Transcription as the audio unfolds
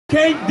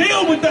can't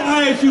deal with the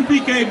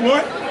ISUPK, boy.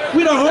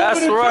 We the home of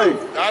the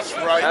truth. That's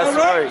right. All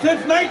right.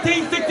 Since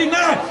 1969,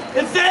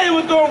 it said it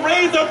was gonna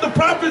raise up the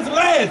prophets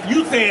last.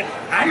 You said,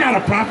 I'm not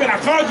a prophet. I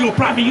called you a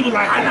prophet. You was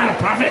like, I'm not a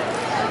prophet.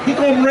 He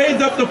gonna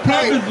raise up the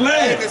prophets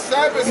last. The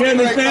Sabbath, you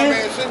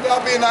understand? Shouldn't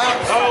y'all be in the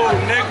house? Oh,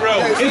 Negro.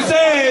 It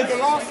says,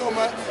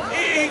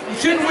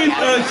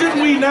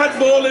 shouldn't we not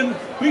boil and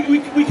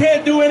we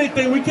can't do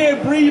anything. We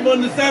can't breathe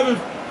on the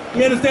Sabbath.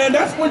 You understand?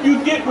 That's what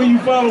you get when you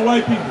follow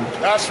white people.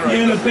 That's right.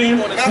 You understand?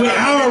 With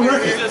our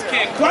records.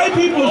 White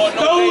people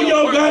stole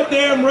your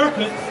goddamn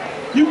records.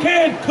 You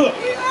can't cook.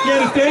 You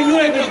understand? You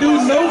ain't to do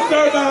no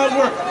servile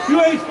work.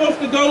 You ain't supposed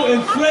to go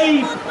and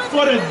slave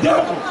for the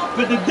devil.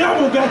 But the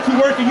devil got you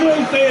working. You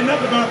ain't saying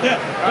nothing about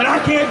that. But I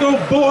can't go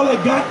boil a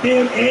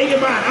goddamn egg in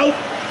my house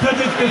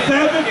because it's the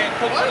Sabbath.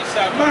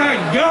 My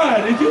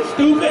God, is you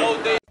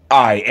stupid?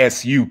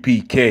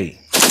 I.S.U.P.K.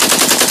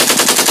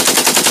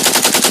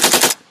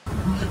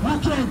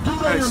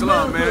 Hey,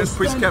 Shalom, man. It's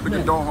Priest Captain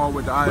Condon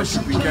with the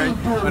I.S.U.P.K.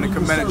 on the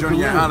Commander Journey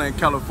Yahanna in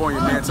California,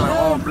 man. Telling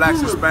all blacks,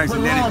 Hispanics,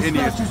 and Native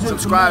Indians,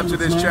 subscribe to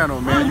this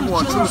channel, man. You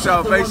want true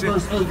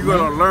salvation, you're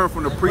going to learn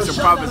from the priests and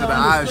prophets of the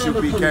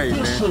I.S.U.P.K,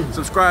 man.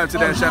 Subscribe to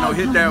that channel,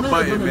 hit that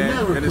button, man.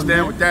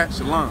 Understand with that?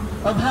 Shalom.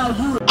 All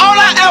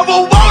I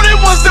ever wanted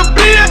was to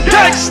be a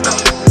gangster.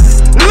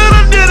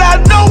 Little did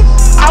I know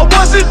I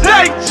was in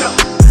danger.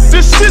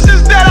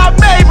 Decisions that I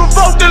made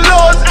provoked the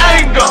Lord's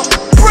anger.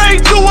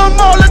 Prayed to him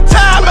all the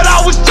time, but I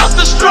was just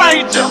a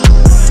stranger.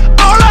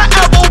 All I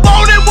ever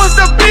wanted was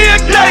to be a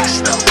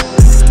gangster.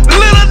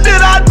 Little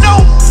did I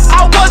know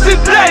I was in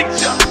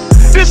danger.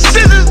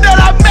 Decisions that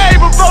I made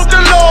provoked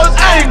the Lord's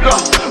anger.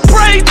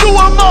 Prayed to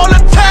him all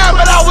the time,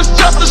 but I was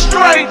just a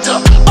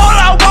stranger. All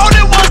I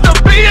wanted was to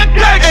be a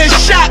gangster. And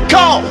shot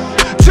call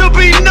to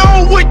be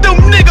known with them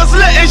niggas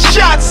letting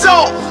shots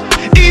off.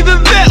 Either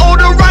that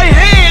or the right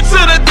hand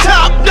to the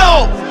top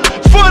dog.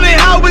 Funny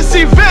how we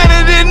see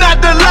vanity,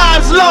 not the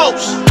lives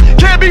lost.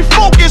 Can't be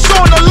focused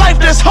on a life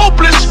that's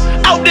hopeless.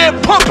 Out there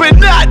pumping,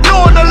 not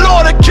knowing the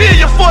Lord will kill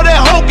you for that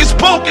hocus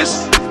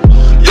pocus.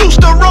 Used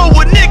to roll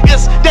with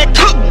niggas that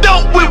cook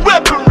dope with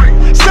weaponry.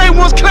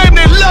 Same ones claim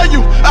they love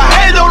you. I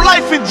had no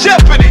life in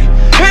jeopardy.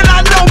 And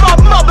I know my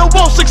mother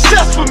wants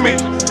success for me.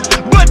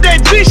 But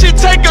that G should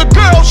take a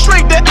girl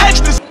straight to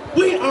ecstasy.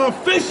 We are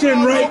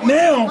fishing right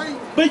now,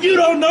 but you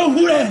don't know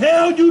who the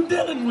hell you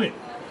dealing with.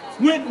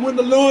 When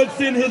the Lord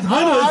sent his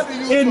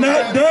hunters in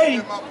that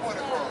day,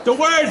 the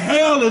word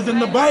hell is in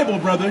the Bible,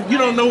 brother. You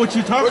don't know what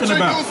you're talking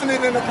about. But you're using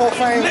it in a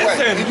profane way,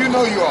 and you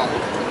know you are.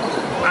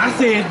 I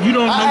said you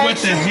don't know what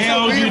the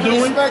hell you're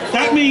doing.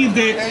 That means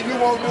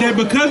that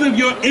because of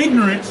your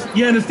ignorance,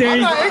 you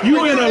understand,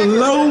 you in a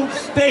low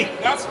state.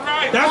 That's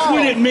right. That's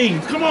what it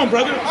means. Come on,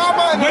 brother.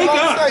 Wake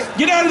up.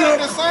 Get out of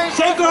that.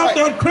 Shake off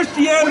that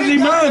Christianity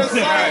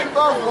mindset.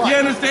 You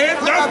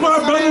understand? That's why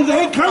brothers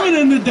ain't coming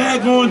in the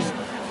daggone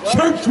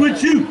church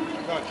with you.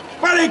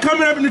 Why they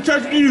coming up in the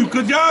church with you?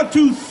 Because y'all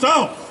too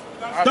soft.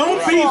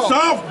 Don't be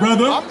soft,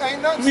 brother.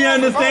 You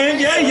understand?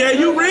 Yeah,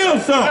 you real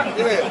soft.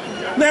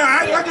 Now,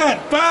 I got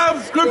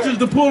 5 scriptures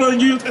to pull on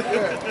you.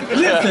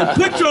 Listen,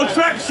 put your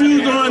track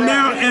shoes on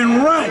now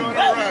and run.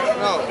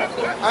 No,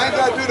 I ain't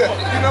got to do that.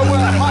 You know what?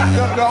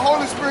 The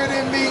Holy Spirit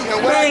in me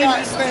and what I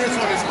got stands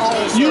on its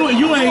own.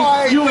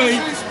 You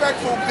ain't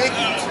disrespectful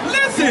bigot.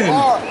 Listen,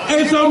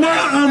 and so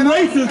now I'm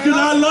racist because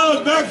I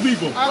love black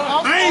people.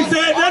 I ain't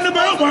said nothing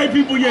about white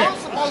people yet.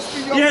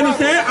 You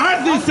understand? I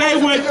just say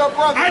what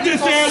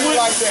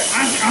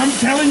I'm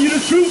telling you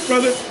the truth,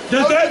 brother.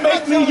 Does that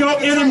make me your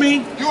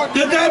enemy?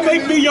 Does that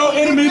make me your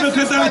enemy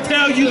because I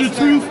tell you the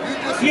truth?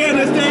 You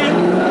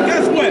understand?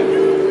 Guess what?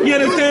 You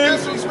understand?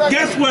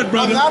 Guess what,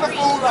 brother? I'm not a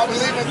fool. I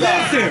believe in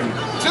God.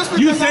 Listen,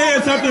 you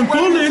saying something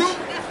foolish.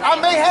 I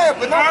may have,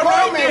 but don't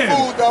call me a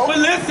fool, though. But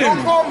listen,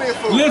 don't call me a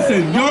fool.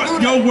 Listen,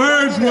 your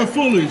words were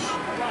foolish.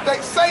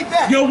 Say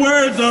that. Your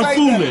words are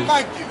foolish.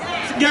 Thank you.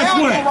 Guess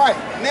what?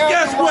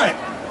 Guess what?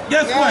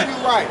 Guess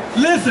what?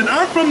 Listen,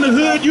 I'm from the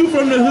hood, you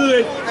from the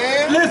hood.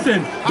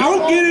 Listen,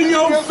 don't get in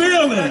your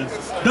feelings.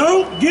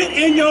 Don't get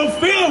in your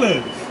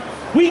feelings.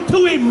 We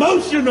too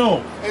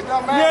emotional. You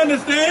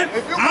understand?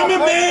 I'm a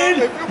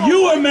man,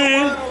 you a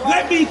man.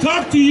 Let me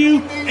talk to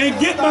you and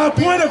get my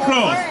point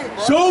across.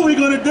 Sure, we're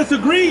going to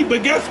disagree,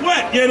 but guess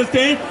what? You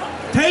understand?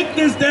 Take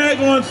this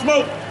daggone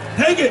smoke.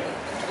 Take it.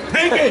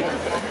 Take it.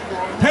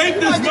 Take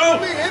the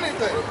smoke.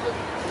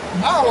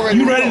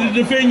 You ready to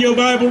defend your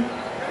Bible?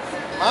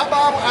 My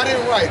Bible, I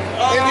didn't write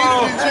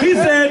it. He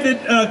said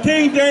that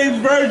King James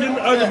Version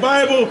of the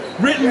Bible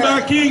written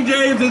by King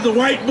James is a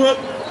white book.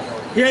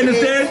 You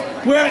understand?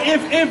 Well,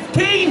 if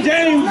King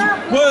James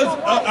was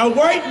a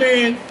white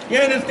man, you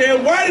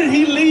understand, why did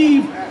he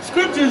leave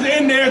scriptures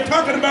in there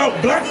talking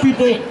about black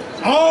people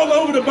all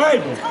over the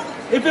Bible?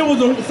 If it was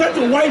such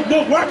a white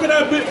book, why could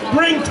I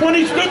bring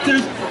 20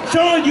 scriptures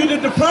showing you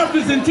that the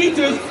prophets and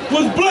teachers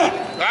was black?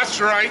 That's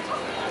right.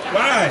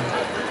 Why?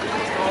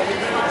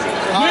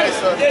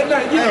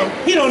 You know,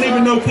 he don't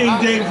even know King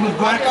James was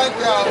black.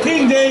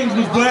 King James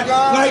was black.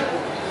 Like,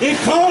 it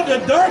called the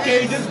Dark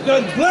Ages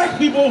because black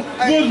people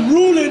was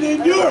ruling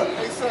in Europe.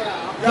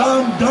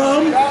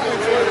 Dumb.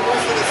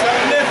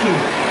 Listen,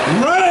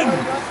 run.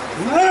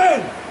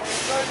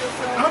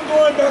 I'm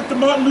going back to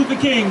Martin Luther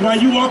King while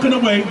you walking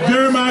away.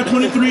 Jeremiah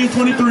 23 and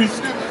 23.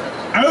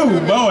 Oh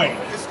boy.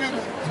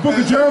 Book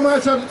of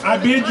Jeremiah, I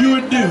bid you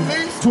adieu.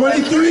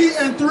 23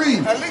 and 3.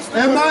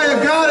 Am I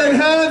a God at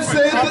hand?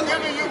 Say it. I'm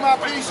giving you my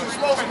peace. You're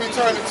supposed to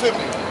return it to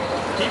me.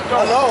 Keep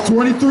going.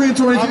 23 and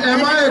 23.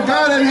 Am I a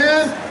God at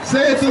hand?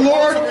 Say it, the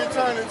Lord.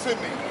 Return it to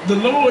me. The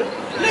Lord.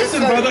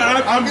 Listen, brother.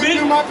 I'm giving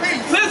you my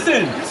peace.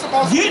 Listen.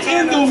 Get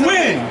in the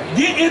wind.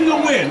 Get in the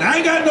wind. I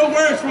ain't got no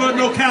words for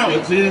no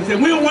cowards. We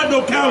don't want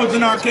no cowards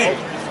in our case.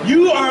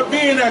 You are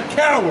being a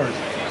coward.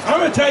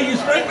 I'm gonna tell you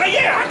straight.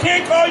 Yeah, I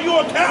can't call you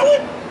a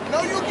coward.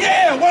 No, you can't.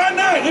 Yeah, why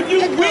not? If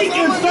you weak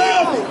and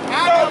soft,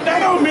 that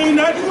don't mean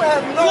nothing.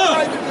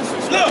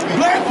 Look,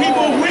 black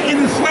people went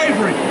into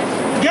slavery.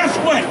 Guess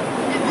what?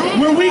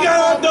 When we got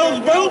out those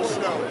boats,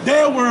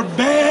 there were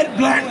bad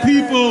black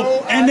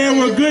people and there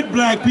were good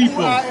black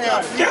people.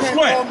 Guess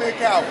what?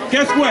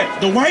 Guess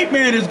what? The white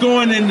man is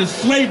going into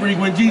slavery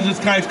when Jesus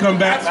Christ come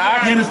back.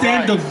 You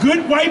understand? The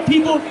good white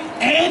people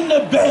and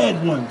the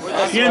bad ones.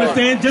 You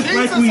understand? Just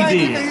like we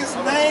did.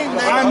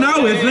 I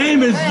know. His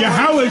name is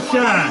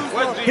Yahushua.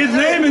 His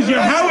name is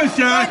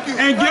Yahushua.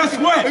 And guess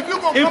what?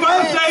 If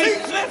I say,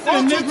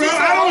 listen, Negro,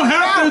 I don't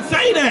have to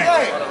say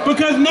that.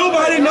 Because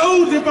nobody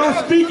knows if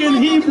I speak in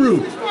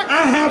Hebrew.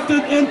 I have to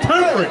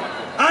interpret.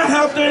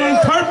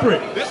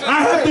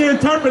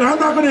 I'm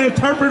not going to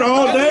interpret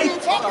all day.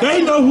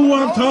 They know who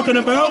I'm talking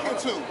about.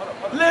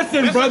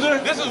 Listen, brother.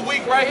 This is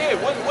weak right here.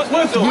 What's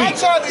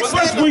weak?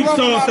 What's weak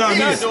sauce out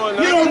here?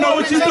 You don't know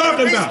what you're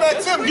talking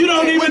about. You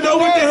don't even know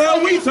what the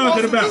hell we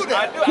talking about.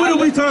 What are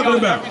we talking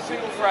about?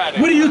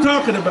 What are you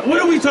talking about?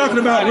 What are we talking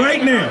about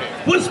right now?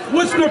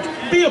 What scripture?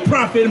 Be a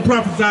prophet and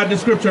prophesy the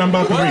scripture I'm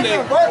about to read.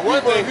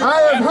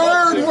 I have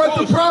heard what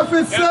the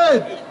prophet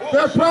said.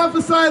 That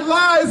prophesied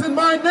lies in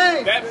my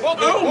name.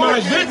 Oh my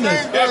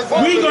goodness.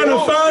 We're going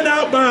to find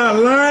out by a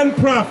lying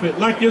prophet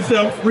like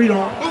yourself. Read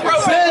on.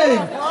 Saying,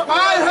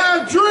 I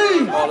have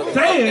dreamed.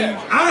 Saying,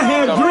 I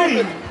have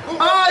dreamed.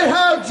 I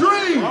have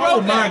dreamed.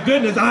 Oh my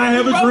goodness, I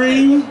have a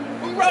dream.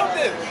 Who wrote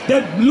this?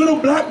 That little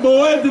black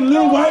boys and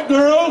little white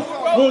girls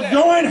will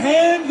join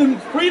hands in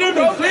freedom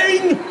and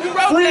sing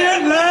free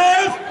at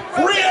last,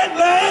 free at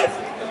last.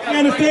 You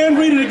understand?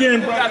 Read it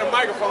again, bro. He got a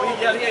microphone.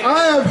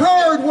 I have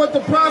heard what the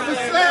prophet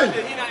said.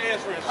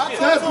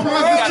 That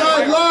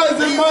prophesied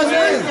lies in my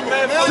name.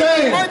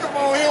 Saying,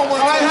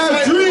 I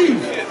have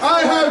dreamed.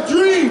 I have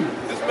dreamed.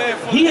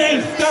 He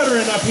ain't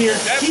stuttering up here.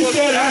 He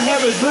said, I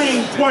have a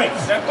dream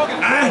twice.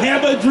 I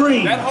have a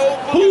dream.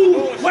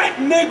 What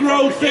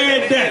Negro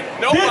said that?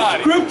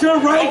 This scripture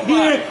right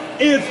here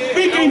is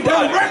speaking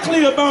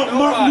directly about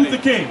Martin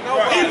Luther King.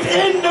 It's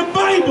in the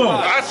Bible.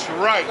 That's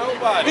right.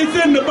 It's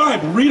in the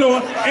Bible. Read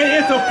on. And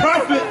it's a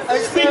prophet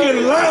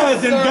speaking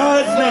lies in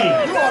God's name.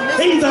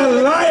 He's a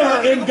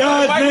liar in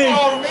God's name,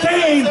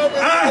 saying,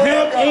 I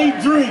have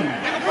a dream.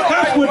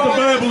 That's what the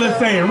Bible is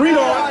saying. Read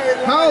on.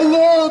 How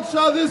long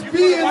shall this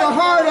be in the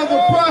heart of the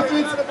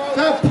prophets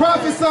that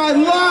prophesied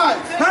lies?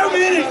 How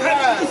many?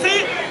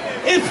 See,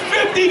 it's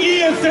 50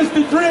 years since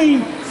the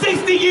dream,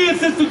 60 years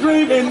since the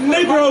dream, and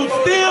Negroes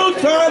still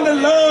trying to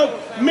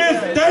love Miss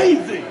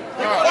Daisy.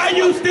 Why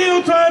you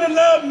still trying to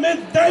love Miss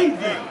Daisy?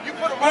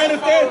 I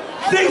understand.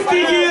 60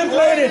 years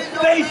later,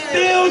 they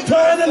still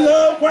trying to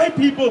love white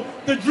people.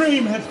 The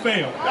dream has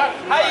failed.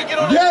 How you get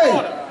on this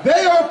corner?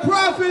 They are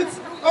prophets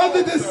of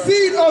the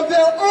deceit of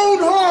their own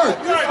heart.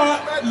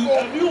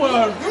 You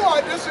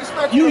are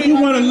disrespectful. You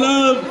want to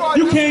love.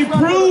 You can't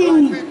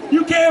prove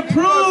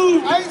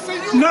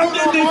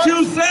nothing that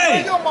you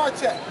say.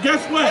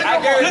 Guess what?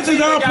 This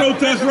is our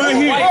protest right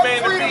here.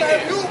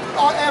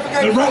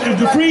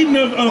 The freedom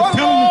of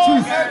telling the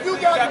truth.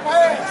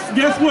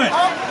 Guess what?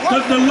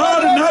 The law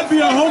to not be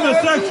a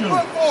homosexual.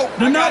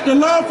 The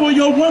law for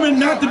your woman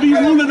not to be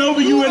ruling over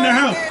you in the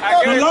house.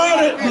 The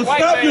law to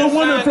stop your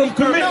woman from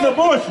committing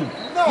abortion.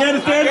 You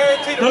understand?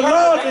 The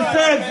law that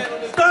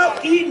says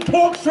stop eating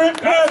pork, shrimp,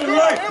 crab, and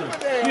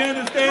lobster. You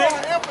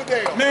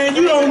understand? Man,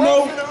 you don't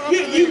know.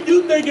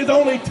 You think it's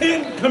only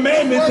 10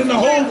 commandments in the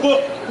whole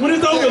book when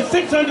it's over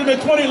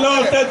 620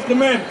 laws, statutes,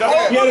 commandments.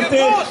 You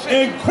understand?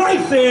 And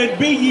Christ said,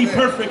 be ye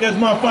perfect as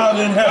my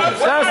Father in heaven.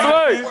 That's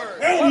right.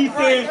 And he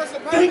said,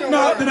 think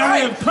not that I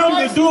have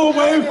come to do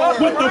away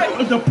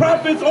with the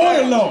prophets or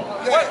the law.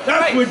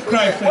 That's what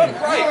Christ said.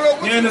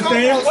 You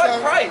understand?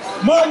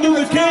 Martin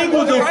Luther King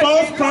was a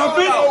false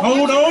prophet.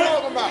 Hold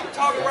on.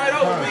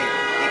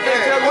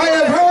 I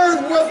have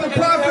heard what the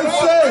prophet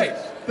said,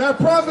 that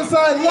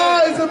prophesied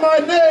lies in my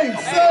name,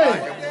 saying,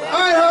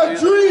 I have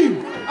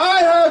dreamed.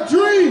 I have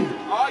dreamed.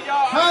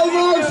 How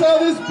long shall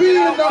this be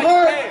in the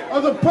heart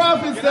of the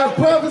prophets that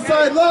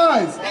prophesied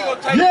lies?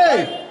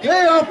 Yea,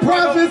 they are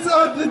prophets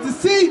of the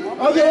deceit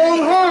of their own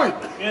heart.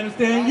 You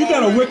understand? You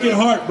got a wicked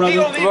heart, brother.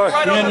 You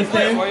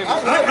understand?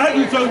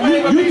 So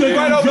you think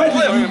I'm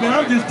judging you, but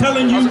I'm just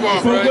telling you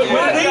for what it is. I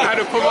had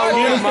to put my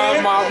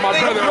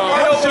brother on.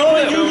 I'm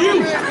showing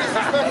you.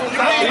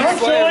 I'm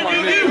showing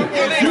you.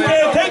 You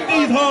can't take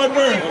these hard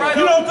words.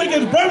 You don't think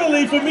it's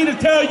brotherly for me to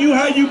tell you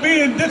how you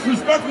being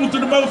disrespectful to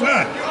the Most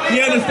High.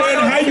 You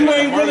understand? How you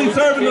ain't really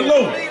serving the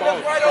Lord.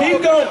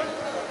 Keep going.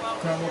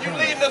 You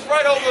leading us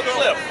right over the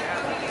cliff.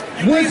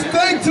 Which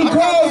think to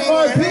cause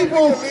my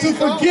people to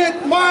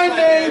forget my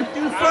name.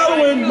 You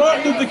following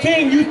Martin Luther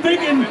King, you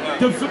thinking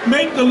to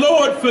make the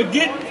Lord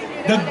forget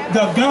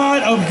the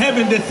God of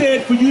heaven that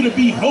said for you to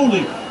be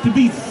holy, to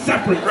be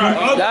separate from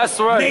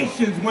other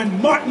nations,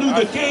 when Martin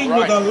Luther King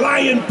was a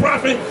lying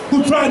prophet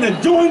who trying to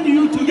join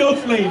you to your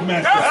slave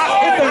master.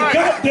 It's a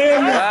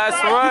goddamn lie.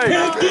 That's right. You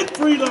can't get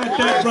free like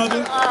that,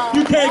 brother.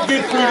 You can't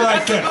get free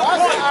like that.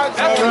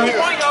 That's the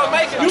point y'all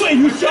making.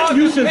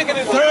 You should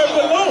serve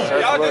the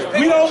Lord.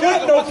 We don't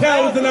want no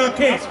cowards in our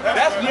camp.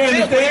 That's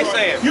legit what he's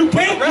saying. You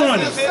can't run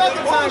it.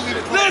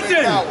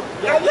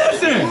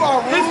 Listen,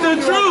 it's the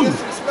truth.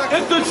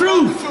 It's the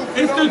truth.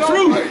 It's the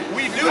truth.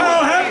 I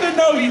don't have to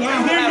know you.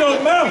 I hear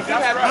your mouth.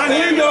 I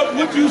hear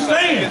what you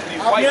saying.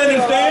 You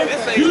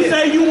understand? You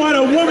say you want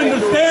a woman to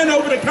stand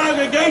over the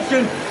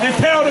congregation and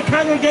tell the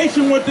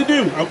congregation what to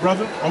do. Oh,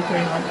 brother.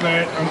 Okay, I'm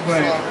glad. I'm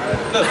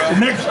glad. The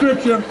next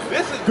scripture.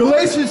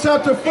 Galatians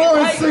chapter 4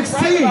 and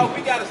 16.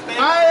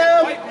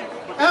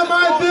 Am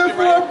I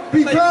therefore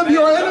become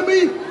your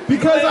enemy?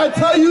 Because I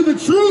tell you the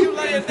truth.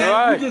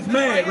 You just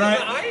mad,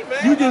 right?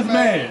 You just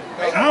mad.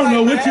 I don't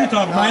know what you're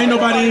talking about. Ain't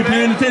nobody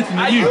paying attention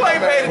to you. You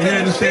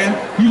understand?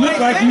 You look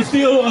like you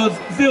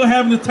still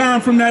having the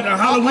time from that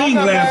Halloween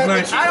last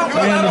night.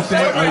 You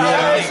understand? Oh,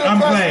 yeah. I'm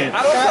glad.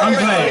 I'm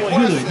glad.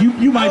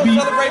 Good. You might be.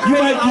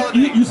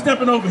 You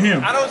stepping over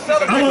him.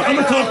 I'm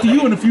gonna talk to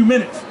you in a few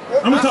minutes.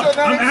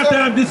 After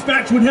I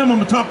dispatch with him, I'm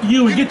gonna talk to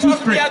you and get you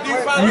straight. Yeah,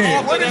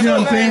 you know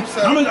what I'm saying?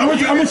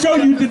 I'm gonna show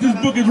you that this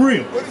book is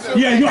real.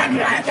 Yeah,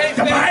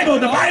 the Bible.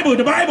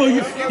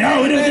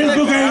 No, this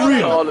book ain't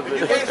real. You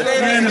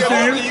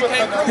understand?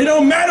 It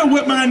don't matter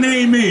what my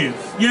name is.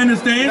 You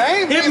understand?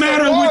 It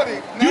matters what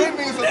you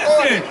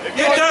listen.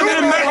 It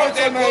doesn't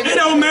matter. It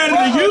don't matter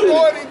to you.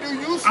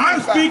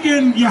 I'm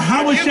speaking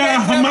Yahweh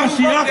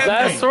Hamashiach.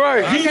 That's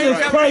right. Jesus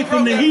Christ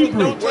in the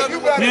Hebrew. You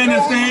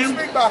understand?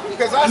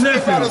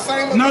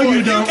 Listen. No,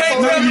 you don't.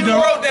 No, you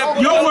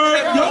don't. Your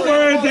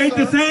words ain't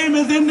the same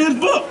as in this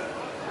book.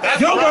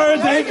 Your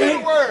words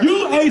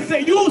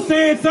ain't. You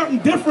saying something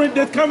different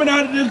that's coming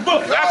out of this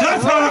book.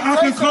 That's how I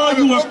can call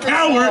you a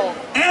coward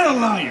and a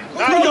liar.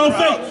 To your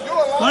face.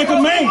 Like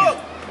a man.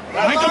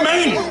 Like a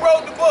man. Who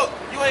wrote the book?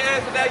 You ain't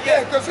answered that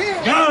yet.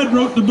 God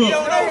wrote the book.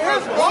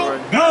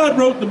 God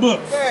wrote the book.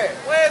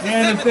 Where's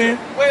the signature?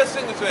 Where's the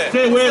signature at?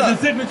 Say, where's the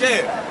signature?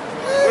 Yeah.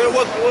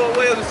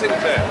 Where's the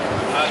signature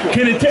at?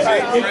 Can it take?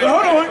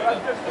 Hold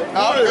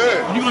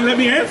on. You gonna let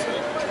me answer?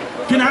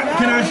 Can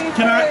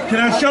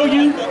I show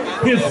you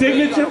his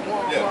signature?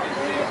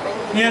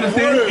 You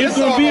understand? It's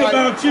gonna be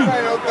about you.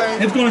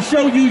 It's gonna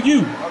show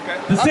you.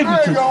 The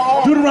signature.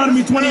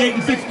 Deuteronomy 28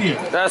 and 60.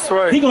 That's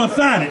right. He gonna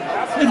sign it.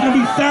 It's gonna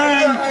be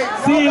signed,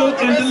 sealed,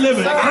 and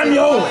delivered. I'm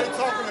yours.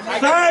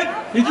 Signed?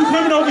 Is you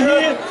coming over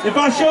here if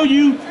I show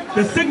you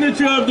the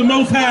signature of the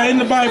Most High in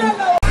the Bible?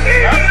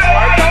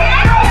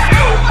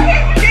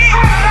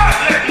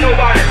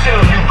 Nobody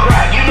tell you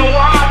crack. You know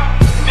why?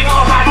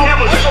 Because I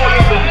never saw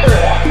you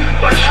before.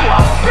 But you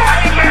are a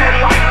black man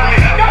like me.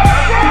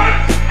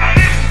 And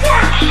it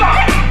works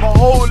out. My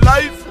whole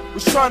life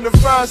was trying to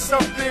find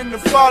something to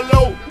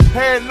follow.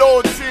 Had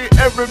loyalty,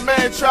 every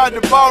man tried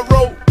to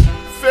borrow.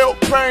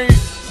 Felt pain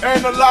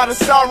and a lot of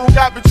sorrow.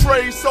 Got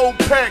betrayed, so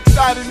packed,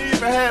 I didn't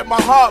even have my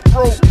heart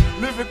broke.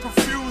 Living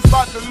confused,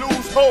 about to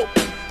lose hope.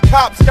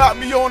 Cops got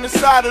me on the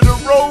side of the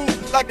road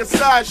like a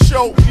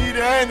sideshow. Need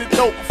an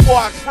antidote before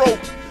I croak.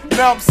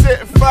 Now I'm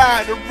setting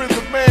fire to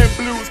rhythm man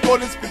blues, call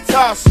this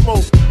guitar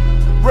smoke.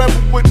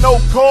 Rebel with no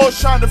cause,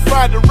 trying to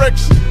find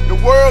direction. The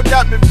world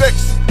got me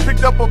vexed.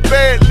 Picked up a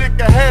bad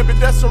liquor habit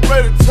that's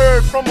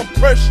hereditary from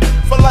oppression.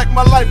 Felt like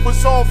my life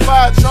was on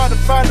fire, trying to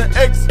find an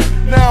exit.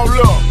 Now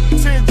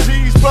look, 10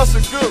 G's plus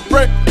a good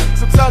record.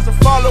 Sometimes a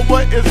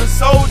follower is a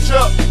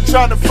soldier,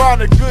 trying to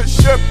find a good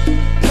shepherd.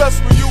 Plus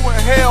when you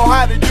in hell,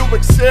 how do you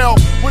excel?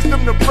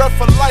 Wisdom the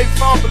breath of life,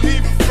 I don't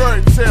believe in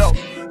fairy tale.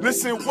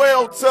 Listen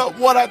well to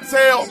what I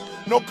tell.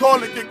 No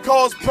calling can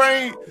cause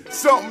pain.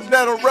 Something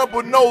that a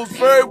rebel knows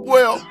very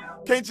well.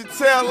 Can't you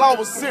tell I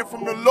was sent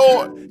from the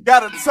Lord?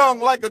 Got a tongue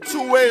like a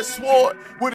two-edged sword. With